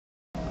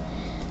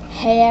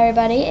Hey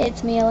everybody,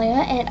 it's me,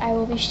 Elena, and I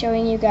will be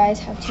showing you guys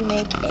how to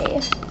make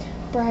a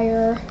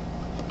breyer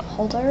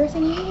halter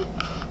thingy.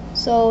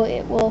 So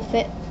it will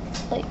fit,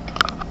 like,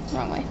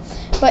 wrong way.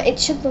 But it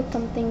should look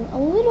something, a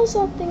little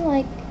something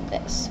like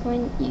this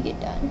when you get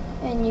done.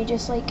 And you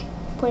just, like,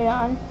 put it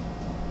on,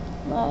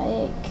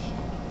 like,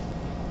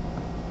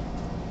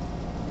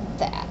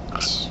 that,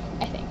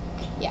 I think.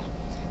 Yeah,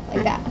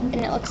 like that. And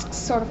it looks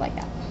sort of like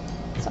that.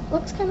 So it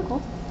looks kind of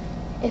cool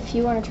if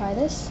you want to try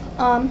this.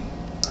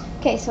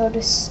 Okay, so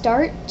to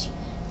start,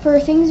 for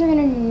things you're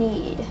gonna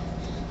need,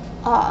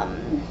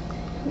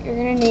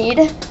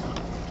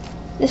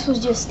 this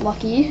was just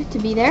lucky to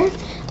be there.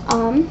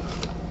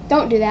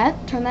 Don't do that.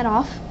 Turn that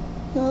off.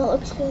 No, it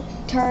looks good.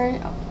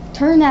 Turn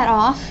that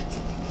off.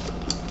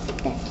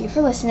 Thank you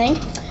for listening.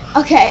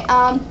 Okay,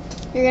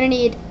 you're gonna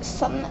need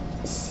some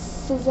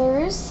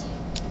scissors.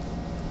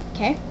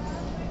 Okay.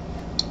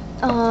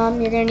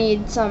 You're gonna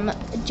need some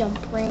jump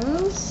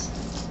rings.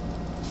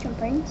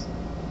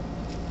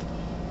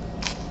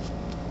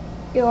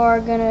 You're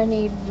gonna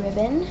need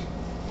ribbon,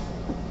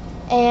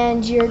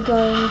 and you're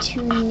going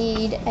to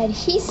need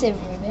adhesive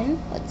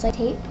ribbon. Looks like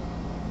tape.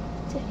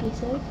 It's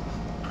adhesive.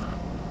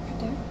 Right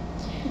there.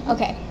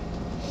 Okay.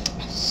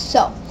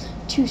 So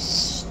to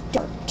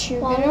start,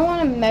 you're gonna want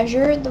to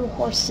measure the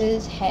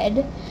horse's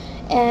head,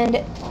 and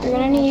you're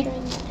gonna need.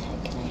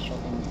 Can I show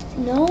them?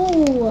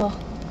 No.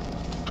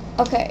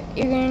 Okay,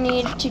 you're gonna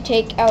need to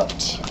take out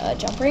a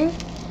jump ring,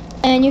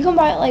 and you can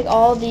buy like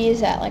all of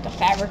these at like a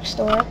fabric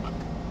store.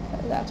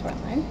 That's what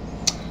I'm.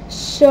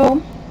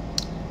 So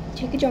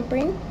take a jump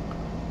ring,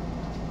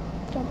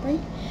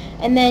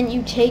 and then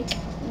you take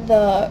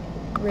the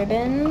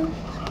ribbon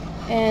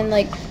and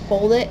like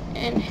fold it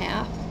in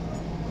half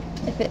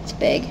if it's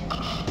big.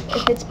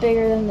 If it's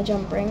bigger than the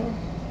jump ring,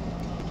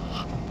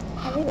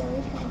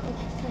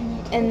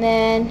 and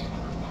then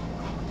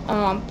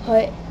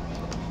put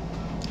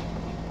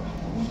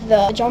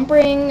the jump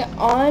ring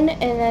on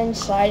and then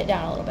slide it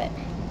down a little bit.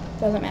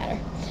 Doesn't matter.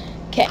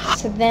 Okay,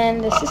 so then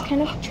this is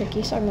kind of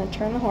tricky, so I'm gonna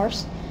turn the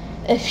horse.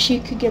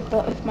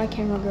 If my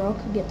camera girl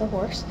could get the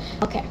horse.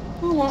 Okay.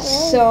 Oh, that really?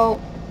 So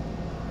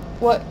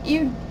what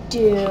you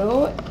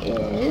do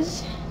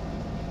is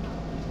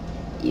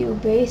you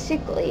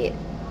basically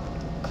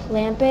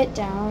clamp it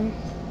down,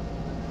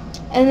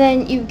 and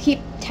then you keep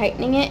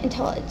tightening it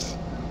until it's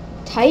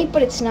tight,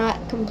 but it's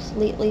not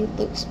completely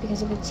loose,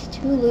 because if it's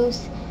too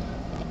loose,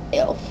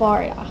 it'll fall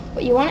right off.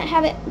 But you want to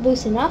have it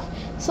loose enough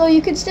so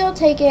you can still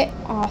take it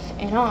off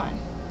and on.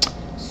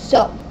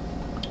 So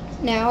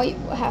now you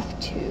have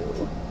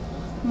to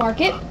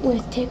mark it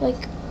with tape.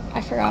 Like,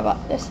 I forgot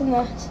about this in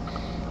the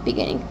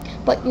beginning,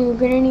 but you're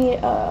gonna need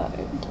a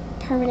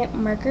permanent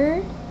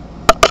marker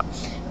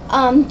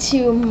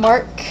to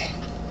mark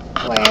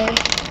where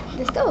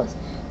this goes.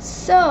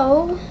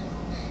 So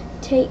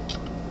take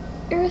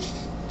your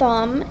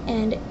thumb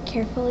and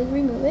carefully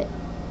remove it,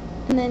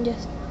 and then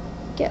just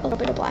get a little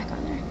bit of black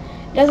on there.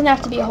 It doesn't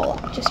have to be a whole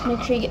lot, just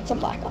make sure you get some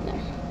black on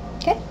there.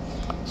 Okay,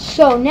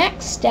 so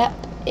next step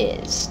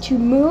is to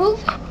move.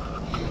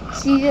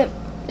 See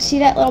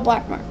that little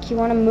black mark? You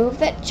want to move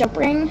that jump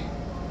ring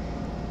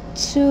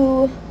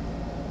to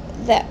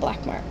that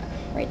black mark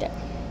right there.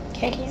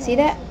 Okay, see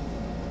that?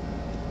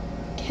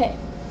 Okay,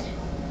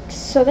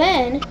 so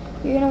then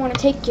you're gonna want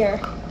to take your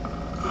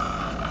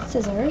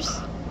scissors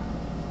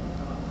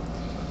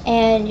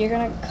and you're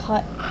gonna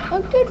cut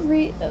a good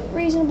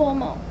reasonable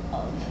amount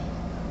of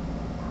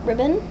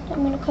ribbon.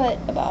 I'm gonna cut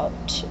about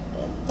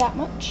that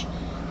much,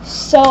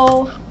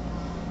 so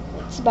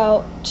it's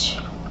about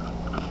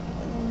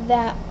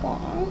that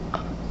long.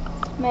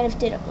 Might have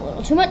did it a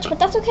little too much, but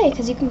that's okay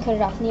because you can cut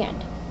it off in the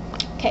end.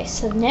 Okay,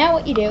 so now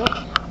what you do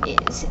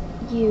is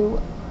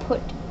you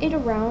put it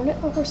around a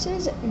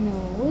horse's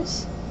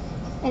nose,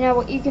 and now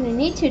what you're gonna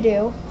need to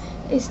do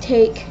is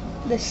take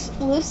this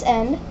loose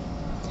end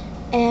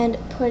and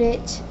put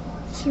it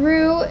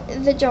through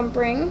the jump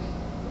ring.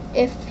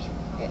 If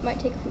it might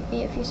take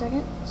me a few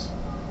seconds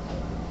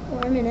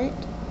or a minute.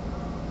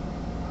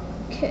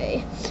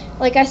 Okay,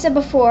 like I said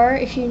before,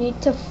 if you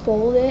need to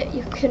fold it,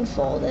 you can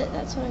fold it.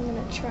 That's what I'm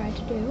gonna try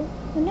to do.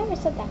 You never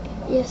said that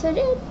before. Yes, I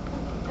did,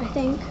 I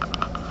think.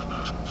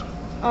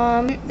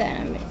 Then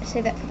I'm gonna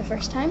say that for the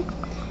first time.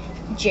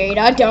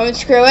 Jada, don't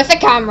screw with the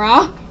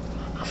camera.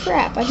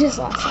 Crap, I just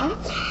lost that.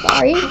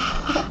 Sorry.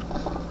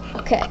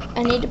 Okay,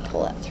 I need to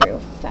pull that through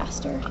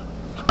faster.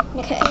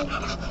 Okay,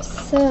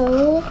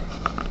 so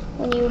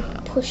when you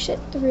push it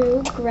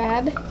through,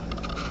 grab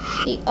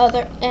the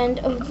other end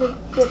of the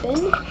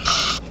ribbon,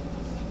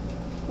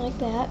 like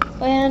that.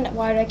 And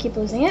why do I keep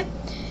losing it?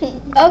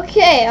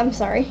 Okay, I'm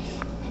sorry.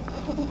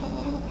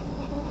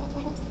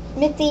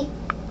 Mitzi.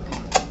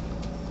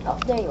 Oh,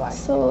 there you are.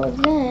 So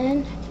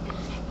then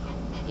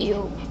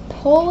you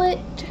pull it.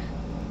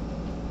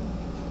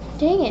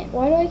 Dang it,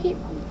 why do I keep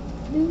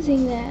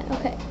losing that?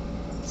 Okay,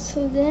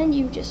 so then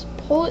you just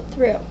pull it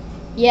through.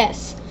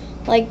 Yes,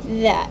 like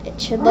that. It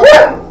should look,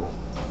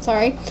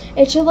 sorry,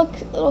 it should look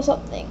a little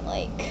something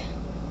like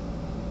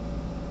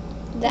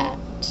that.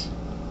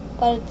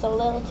 But it's a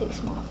little too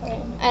small for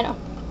him. I know.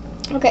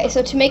 Okay,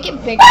 so to make it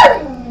bigger,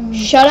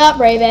 shut up,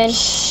 Raven.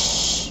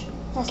 That's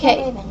not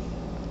Okay, Raven.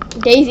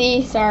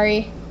 Daisy,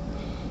 sorry.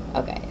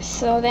 Okay,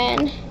 so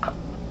then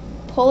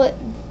pull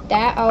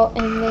that out,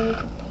 and then you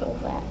can pull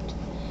that.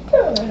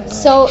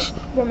 So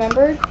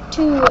remember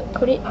to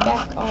put it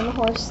back on the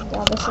horse.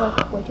 Oh, this is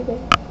like way too big.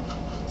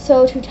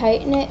 So to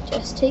tighten it,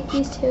 just take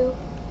these two,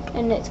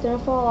 and it's gonna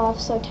fall off.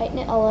 So tighten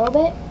it a little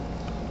bit.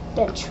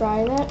 Then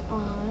try that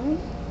on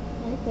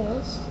like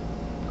this,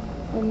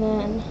 and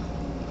then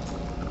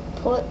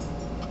pull it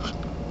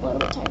a little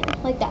bit tighter,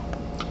 like that.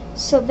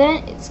 So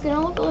then it's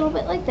gonna look a little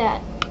bit like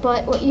that.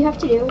 But what you have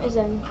to do is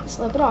then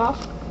slip it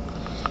off,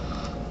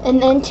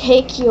 and then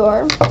take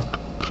your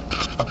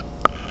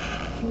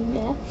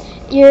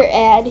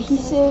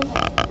adhesive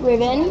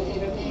ribbon.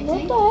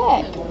 What the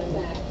heck?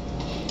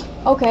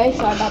 Okay,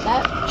 sorry about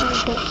that. I'm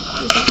gonna do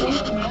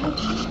something.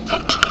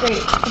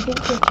 Great, I think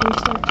we're pretty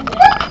certain.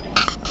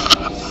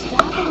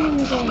 Stop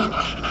moving.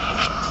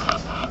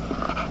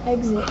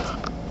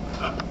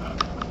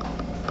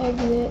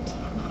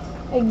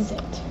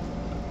 Exit.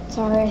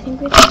 Sorry, I think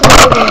we have to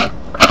start over.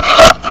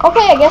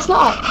 Okay, I guess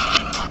not.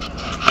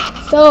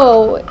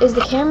 So, is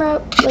the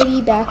camera lady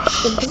back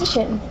in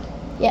position?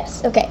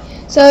 Yes, okay.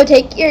 So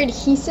take your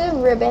adhesive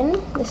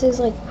ribbon. This is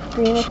like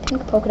green with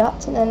pink polka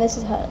dots, and then this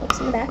is how it looks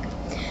in the back.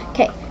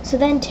 Okay, so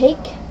then take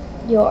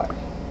your,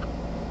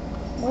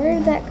 where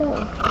did that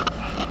go?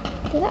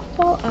 Did that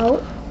fall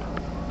out?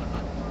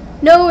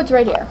 No, it's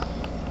right here.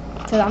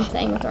 Because I'm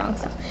saying the wrong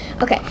stuff.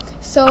 Okay,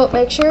 so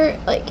make sure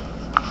like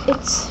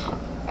it's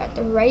at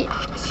the right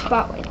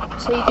spot,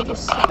 so you can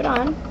just slip it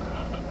on.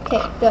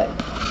 Okay, good.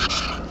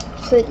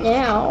 So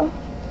now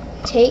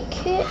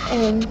take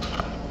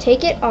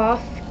it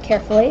off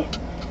carefully,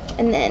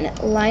 and then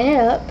line it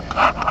up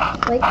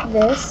like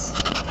this.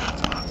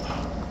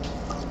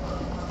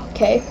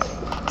 Okay,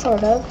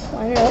 sort of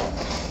line it up.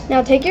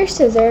 Now take your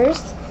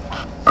scissors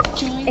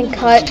and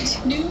cut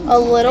a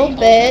little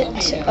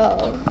bit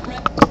of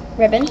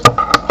ribbon.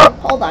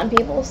 Hold on,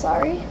 people,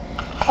 sorry.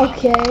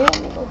 Okay,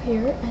 I'm gonna go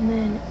here and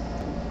then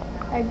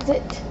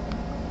exit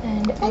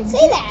and exit. Don't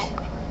say that.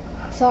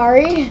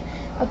 Sorry.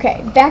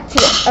 Okay, back to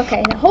this.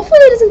 Okay, now hopefully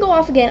it doesn't go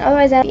off again,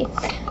 otherwise that'd be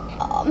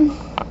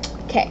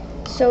okay,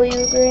 so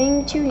you're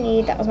going to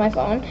need, that was my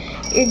phone.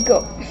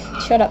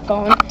 Shut up,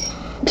 phone.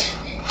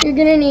 You're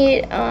gonna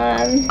need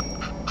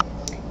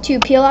to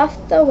peel off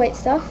the white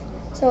stuff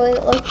so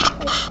it looks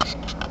like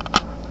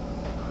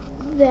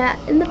that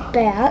in the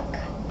back.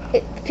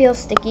 It feels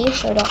sticky,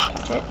 so don't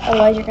touch it,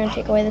 otherwise you're gonna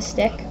take away the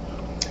stick.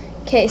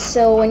 Okay,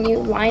 so when you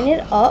line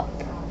it up,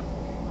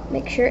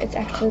 make sure it's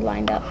actually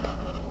lined up.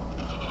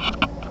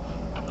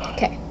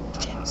 Okay,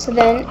 so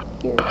then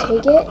you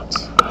take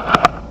it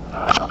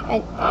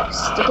and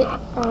stick it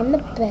on the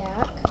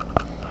back,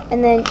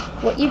 and then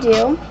what you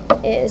do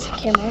is,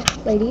 camera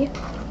lady,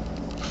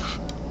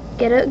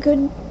 get a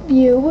good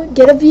view,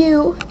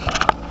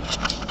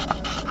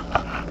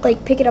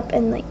 like pick it up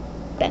and like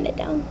bend it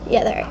down.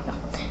 Yeah, there you go.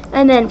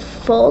 And then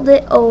fold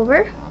it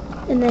over,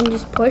 and then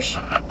just push,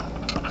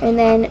 and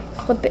then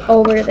flip it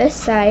over to this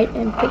side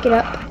and pick it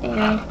up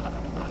and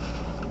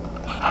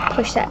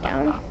push that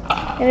down.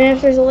 And then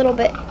if there's a little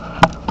bit,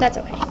 that's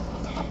okay.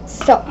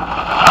 So,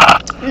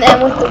 and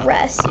then with the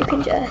rest, you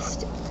can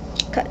just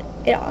cut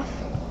it off,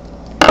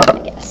 I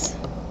guess.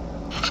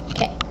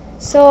 Okay,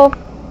 so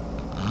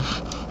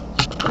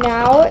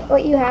now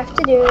what you have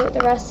to do,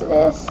 the rest of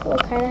this, we'll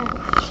kind of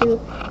have to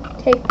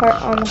take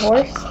part on the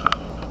horse.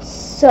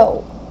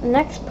 So, the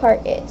next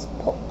part is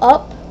pull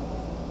up,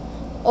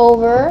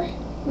 over,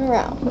 and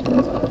around.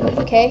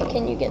 Okay,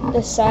 can you get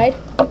this side?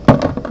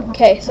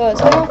 Okay, so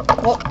it's gonna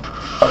look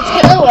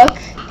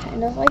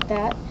kind of like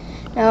that.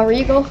 Now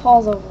Rigo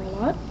falls over a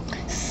lot.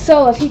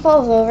 So if he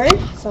falls over,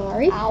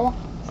 sorry. Ow.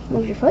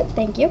 Move your foot,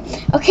 thank you.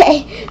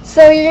 Okay,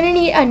 so you're gonna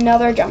need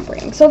another jump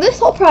ring. So this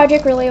whole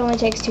project really only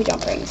takes 2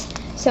 jump rings.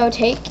 So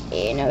take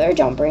another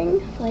jump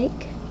ring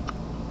like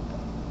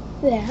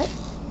that.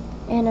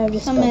 And I'll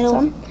just build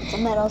some. It's a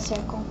middle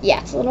circle.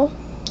 Yeah, it's a little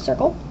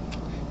circle.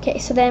 Okay,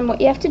 so then what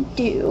you have to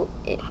do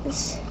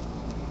is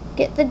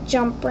get the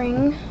jump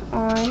ring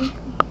on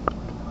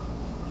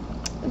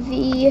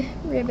the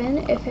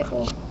ribbon, if it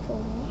will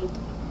fold.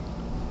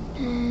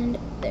 And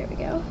there we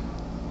go.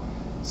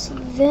 So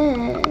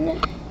then,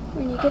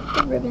 when you get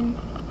the ribbon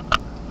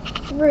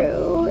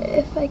through,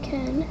 if I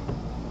can,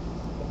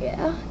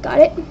 yeah, got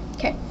it?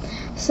 Okay,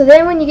 so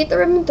then when you get the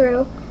ribbon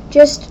through,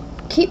 just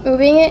keep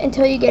moving it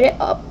until you get it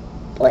up,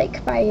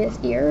 like by his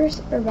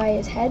ears or by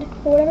his head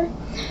or whatever.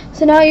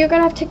 So now you're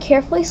gonna have to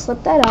carefully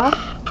slip that off,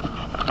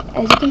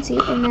 as you can see,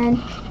 and then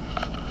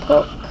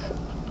poke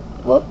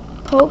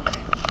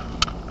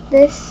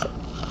this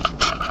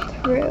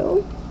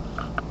through,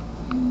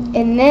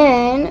 and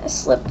then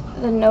slip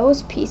the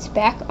nose piece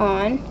back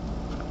on,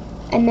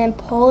 and then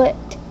pull it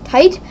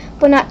tight,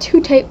 but not too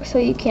tight so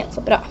you can't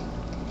slip it off.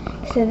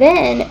 So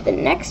then the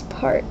next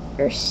part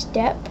or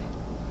step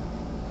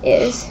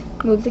is,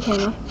 move the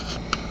camera.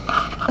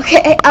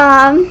 Okay,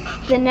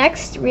 the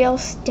next real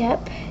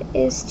step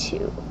is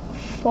to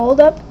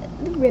fold up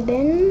the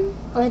ribbon.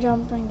 I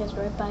don't think it's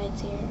right by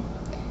its ear.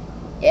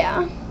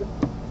 Yeah.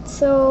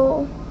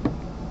 So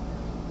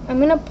I'm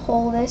gonna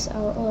pull this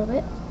out a little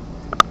bit,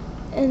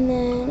 and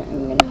then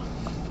I'm gonna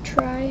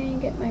try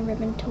and get my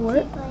ribbon to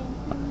work.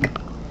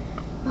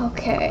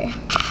 Okay.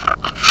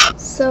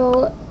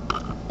 So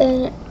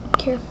then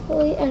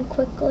carefully and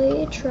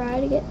quickly try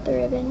to get the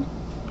ribbon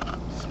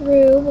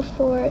through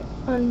before it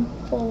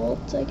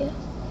unfolds, I guess.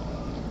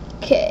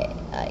 Okay,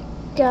 I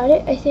got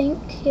it, I think.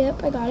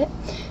 Yep, I got it.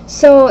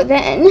 So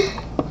then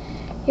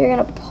you're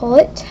gonna pull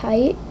it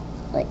tight,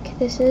 like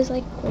this is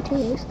like way too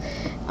loose.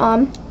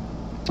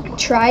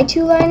 Try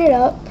to line it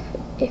up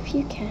if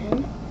you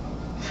can,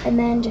 and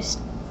then just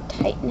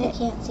tighten it. I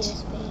can't see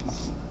his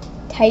face.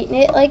 Tighten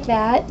it like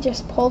that,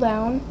 just pull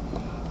down,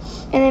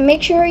 and then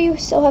make sure you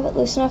still have it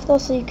loose enough though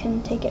so you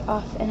can take it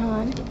off and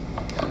on.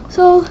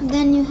 So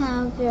then you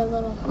have your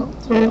little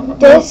halter.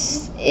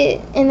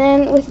 And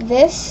then with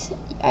this,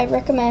 I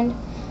recommend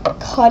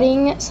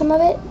cutting some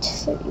of it,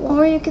 so you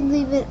Or you could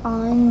leave it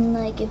on,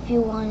 like if you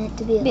want it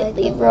to be like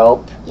the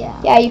rope. Yeah.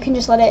 Yeah, you can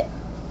just let it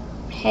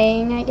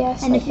hang, I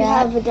guess. And like if you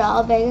have a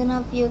doll big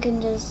enough, you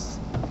can just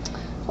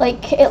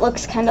like it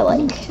looks kind of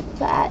like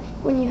that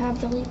when you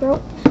have the lead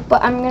rope.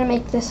 But I'm gonna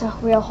make this a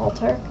real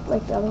halter,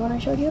 like the other one I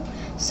showed you.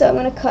 So I'm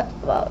gonna cut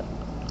about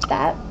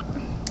that.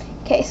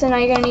 Okay, so now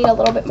you're gonna need a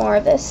little bit more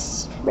of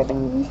this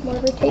ribbon,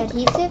 whatever tape.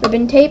 adhesive.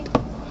 Ribbon tape.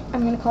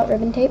 I'm gonna call it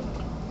ribbon tape.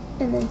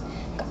 And then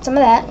got some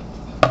of that.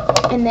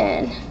 And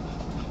then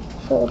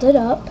fold it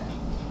up.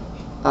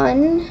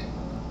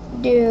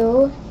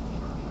 Undo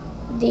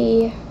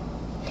the,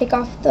 take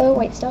off the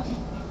white stuff.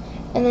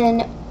 And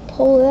then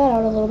pull that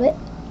out a little bit.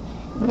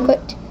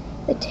 Put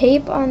the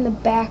tape on the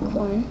back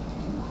one.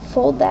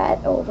 Fold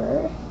that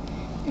over.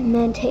 And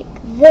then take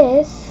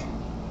this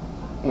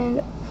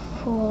and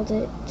fold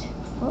it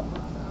up.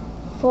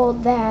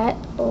 Fold that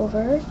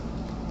over,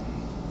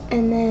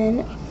 and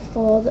then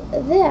fold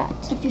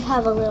that If you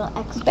have a little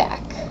extra.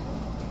 back,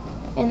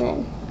 and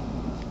then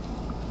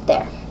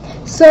there.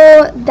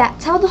 So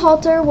that's how the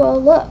halter will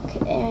look,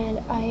 and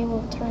I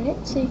will turn it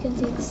so you can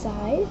see the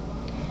side.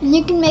 And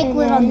you can make And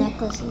little then-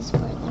 necklaces for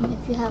them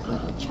if you have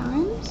little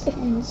charms.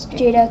 And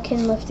Jada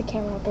can lift the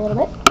camera up a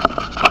little bit.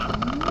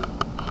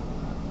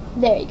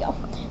 There you go.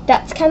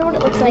 That's kind of what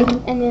it looks like,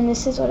 and then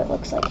this is what it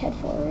looks like head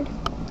forward.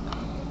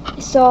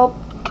 So,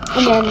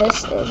 and then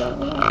this is a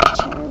little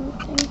charm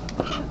thing.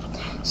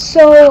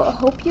 So, I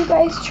hope you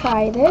guys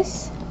try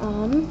this.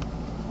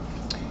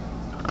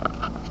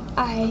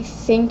 I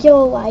think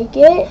you'll like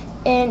it,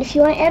 and if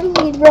you want to add a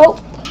lead rope,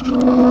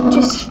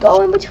 just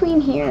go in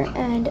between here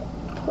and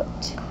put,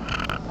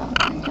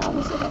 now let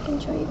me see if I can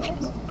show you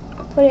guys.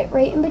 Put it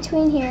right in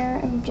between here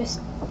and just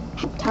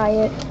tie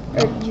it,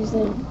 or use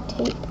the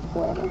tape,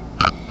 whatever.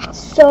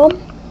 So,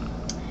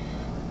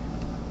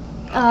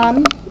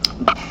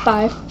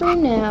 bye for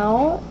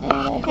now, and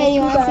I hope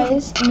you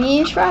guys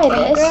need to try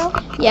this.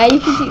 Yeah, you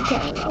can see the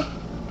camera girl.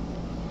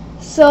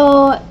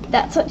 So,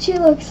 that's what she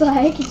looks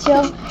like.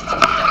 She'll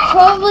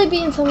probably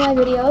be in some of my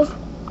videos.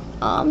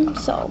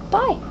 So,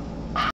 bye.